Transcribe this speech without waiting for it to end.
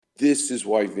This is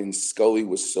why Vin Scully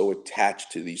was so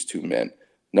attached to these two men.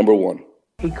 Number one.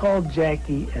 He called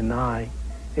Jackie and I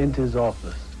into his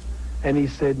office, and he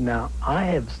said, now, I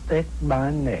have stuck my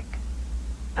neck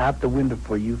out the window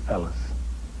for you fellas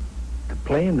to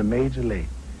play in the Major League.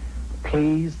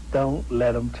 Please don't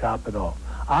let them chop it off.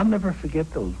 I'll never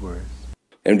forget those words.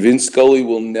 And Vin Scully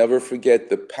will never forget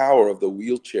the power of the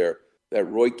wheelchair that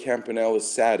Roy Campanella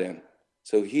sat in.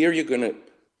 So here you're gonna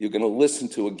listen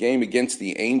to a game against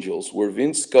the Angels where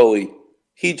Vin Scully,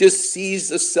 he just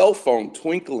sees a cell phone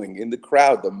twinkling in the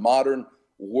crowd, the modern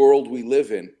world we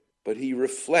live in. But he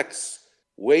reflects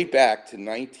way back to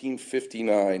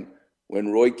 1959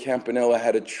 when Roy Campanella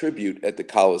had a tribute at the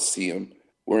Coliseum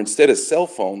where instead of cell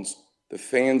phones, the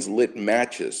fans lit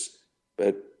matches.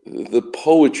 But the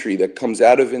poetry that comes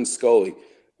out of Vin Scully,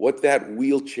 what that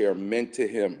wheelchair meant to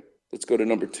him. Let's go to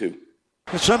number two.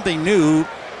 It's something new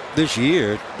this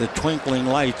year, the twinkling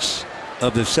lights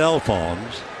of the cell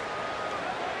phones.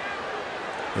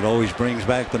 It always brings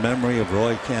back the memory of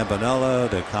Roy Campanella,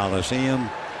 the Coliseum,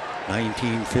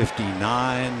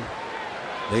 1959.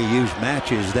 They used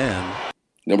matches then.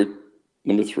 Number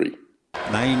three.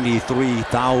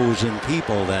 93,000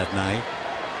 people that night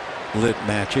lit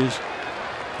matches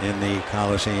in the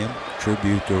Coliseum.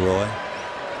 Tribute to Roy.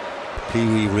 Pee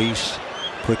Wee Reese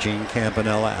pushing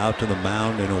Campanella out to the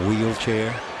mound in a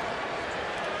wheelchair.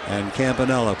 And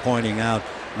Campanella pointing out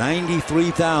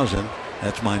 93,000.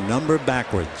 That's my number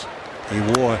backwards. He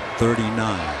wore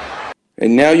 39.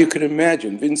 And now you can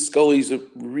imagine Vin Scully's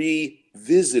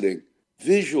revisiting,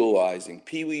 visualizing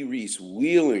Pee Wee Reese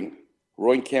wheeling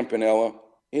Roy Campanella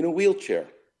in a wheelchair.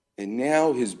 And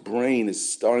now his brain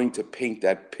is starting to paint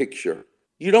that picture.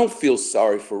 You don't feel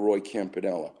sorry for Roy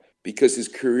Campanella because his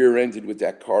career ended with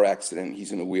that car accident and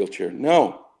he's in a wheelchair.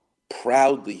 No,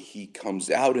 proudly he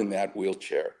comes out in that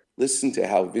wheelchair. Listen to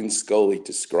how Vin Scully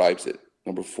describes it.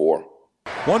 Number four.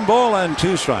 1 ball and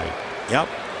 2 strikes. Yep.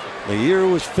 The year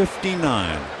was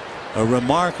 59. A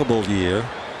remarkable year.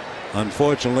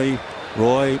 Unfortunately,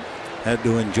 Roy had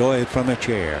to enjoy it from a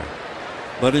chair.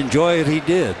 But enjoy it he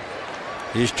did.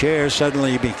 His chair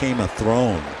suddenly became a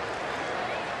throne.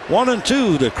 1 and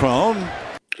 2, the Crone.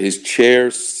 His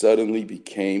chair suddenly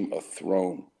became a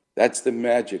throne. That's the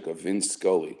magic of Vin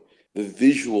Scully, the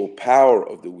visual power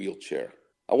of the wheelchair.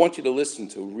 I want you to listen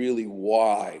to really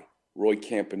why Roy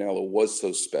Campanella was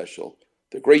so special.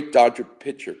 The great Dodger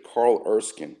pitcher, Carl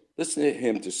Erskine. Listen to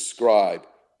him describe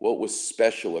what was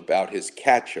special about his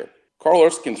catcher. Carl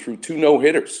Erskine threw 2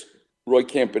 no-hitters. Roy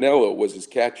Campanella was his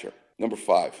catcher. Number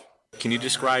 5. Can you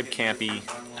describe Campy,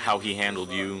 how he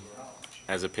handled you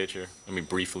as a pitcher? I mean,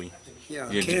 briefly. Yeah,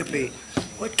 Campy,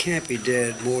 what Campy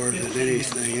did more than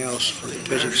anything else for the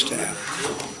pitching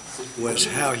staff was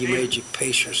how he made you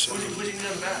pace yourself.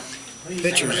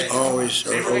 Pitchers always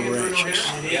are over-anxious,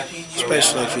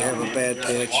 especially if you have a bad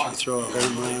pitch, you throw a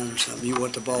home run or something, you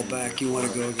want the ball back, you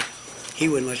want to go. He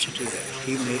wouldn't let you do that.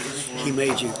 He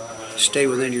made you stay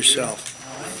within yourself.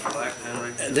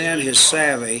 And then his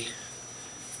savvy,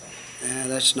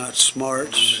 that's not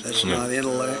smarts, that's not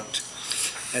intellect,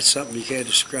 that's something you can't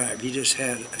describe. He just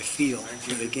had a feel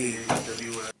for the game.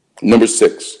 Number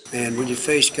 6. And when you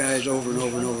face guys over and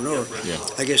over and over and over,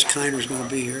 I guess Kiner's going to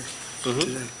be here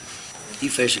today. You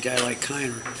face a guy like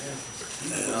Kiner,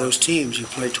 those teams you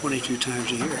play 22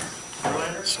 times a year,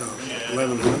 so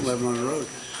 11 home, 11 on the road.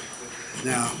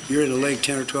 Now, you're in the league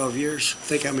 10 or 12 years,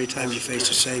 think how many times you face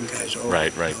the same guys over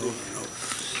and over and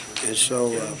over. And so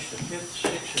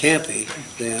Campy,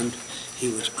 then, he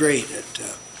was great at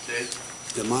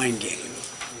the mind game.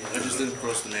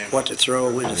 What to throw,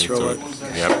 when to throw it.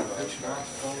 Yep.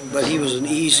 But he was an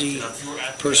easy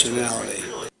personality.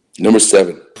 Number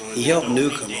 7. He helped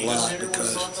Newcomb a lot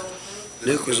because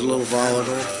Nuke was a little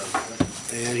volatile,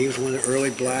 and he was one of the early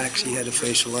blacks. He had to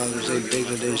face a lot of those big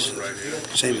days,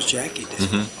 same as Jackie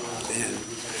did. And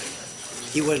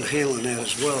he wasn't handling that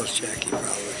as well as Jackie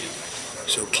probably.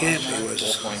 So Campy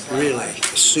was really a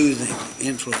soothing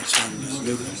influence on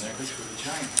Newcomb.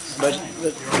 But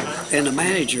and the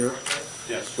manager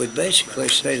would basically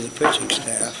say to the pitching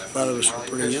staff, a lot of us were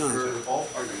pretty young,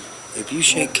 if you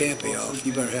shake Campy off,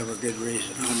 you better have a good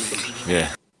reason.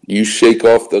 You shake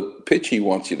off the pitch he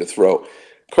wants you to throw.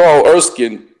 Carl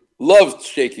Erskine loved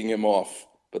shaking him off,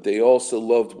 but they also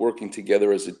loved working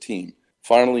together as a team.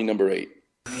 Finally, number 8.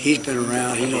 He's been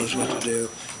around. He knows what to do.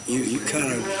 You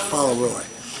kind of follow Roy.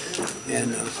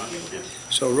 And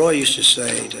so Roy used to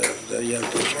say to the young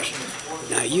pitchers,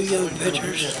 now you young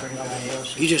pitchers,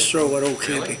 you just throw what old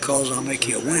Campy calls, I'll make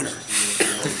you a winner.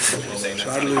 So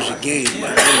I'd lose a game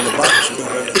by putting the box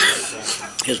score in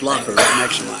his locker right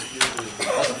next to mine.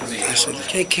 I said,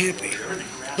 take Campy.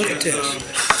 Look at this.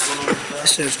 It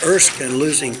says Erskine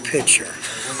losing pitcher.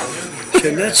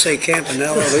 Shouldn't that say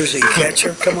Campanella losing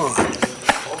catcher? Come on.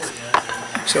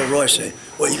 So Roy said,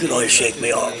 well, you can always shake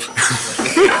me off.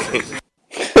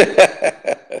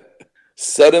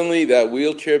 Suddenly, that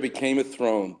wheelchair became a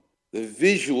throne. The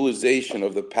visualization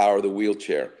of the power of the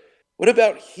wheelchair. What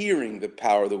about hearing the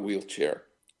power of the wheelchair?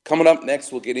 Coming up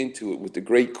next, we'll get into it with the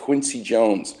great Quincy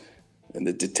Jones and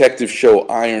the detective show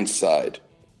Ironside.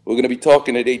 We're going to be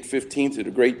talking at 8:15 to the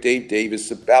great Dave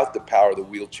Davis about the power of the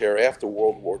wheelchair after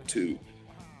World War II.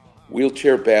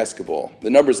 Wheelchair basketball. The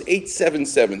number is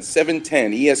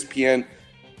 877-710-ESPN.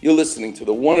 You're listening to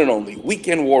the one and only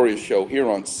Weekend Warriors show here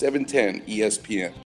on 710 ESPN.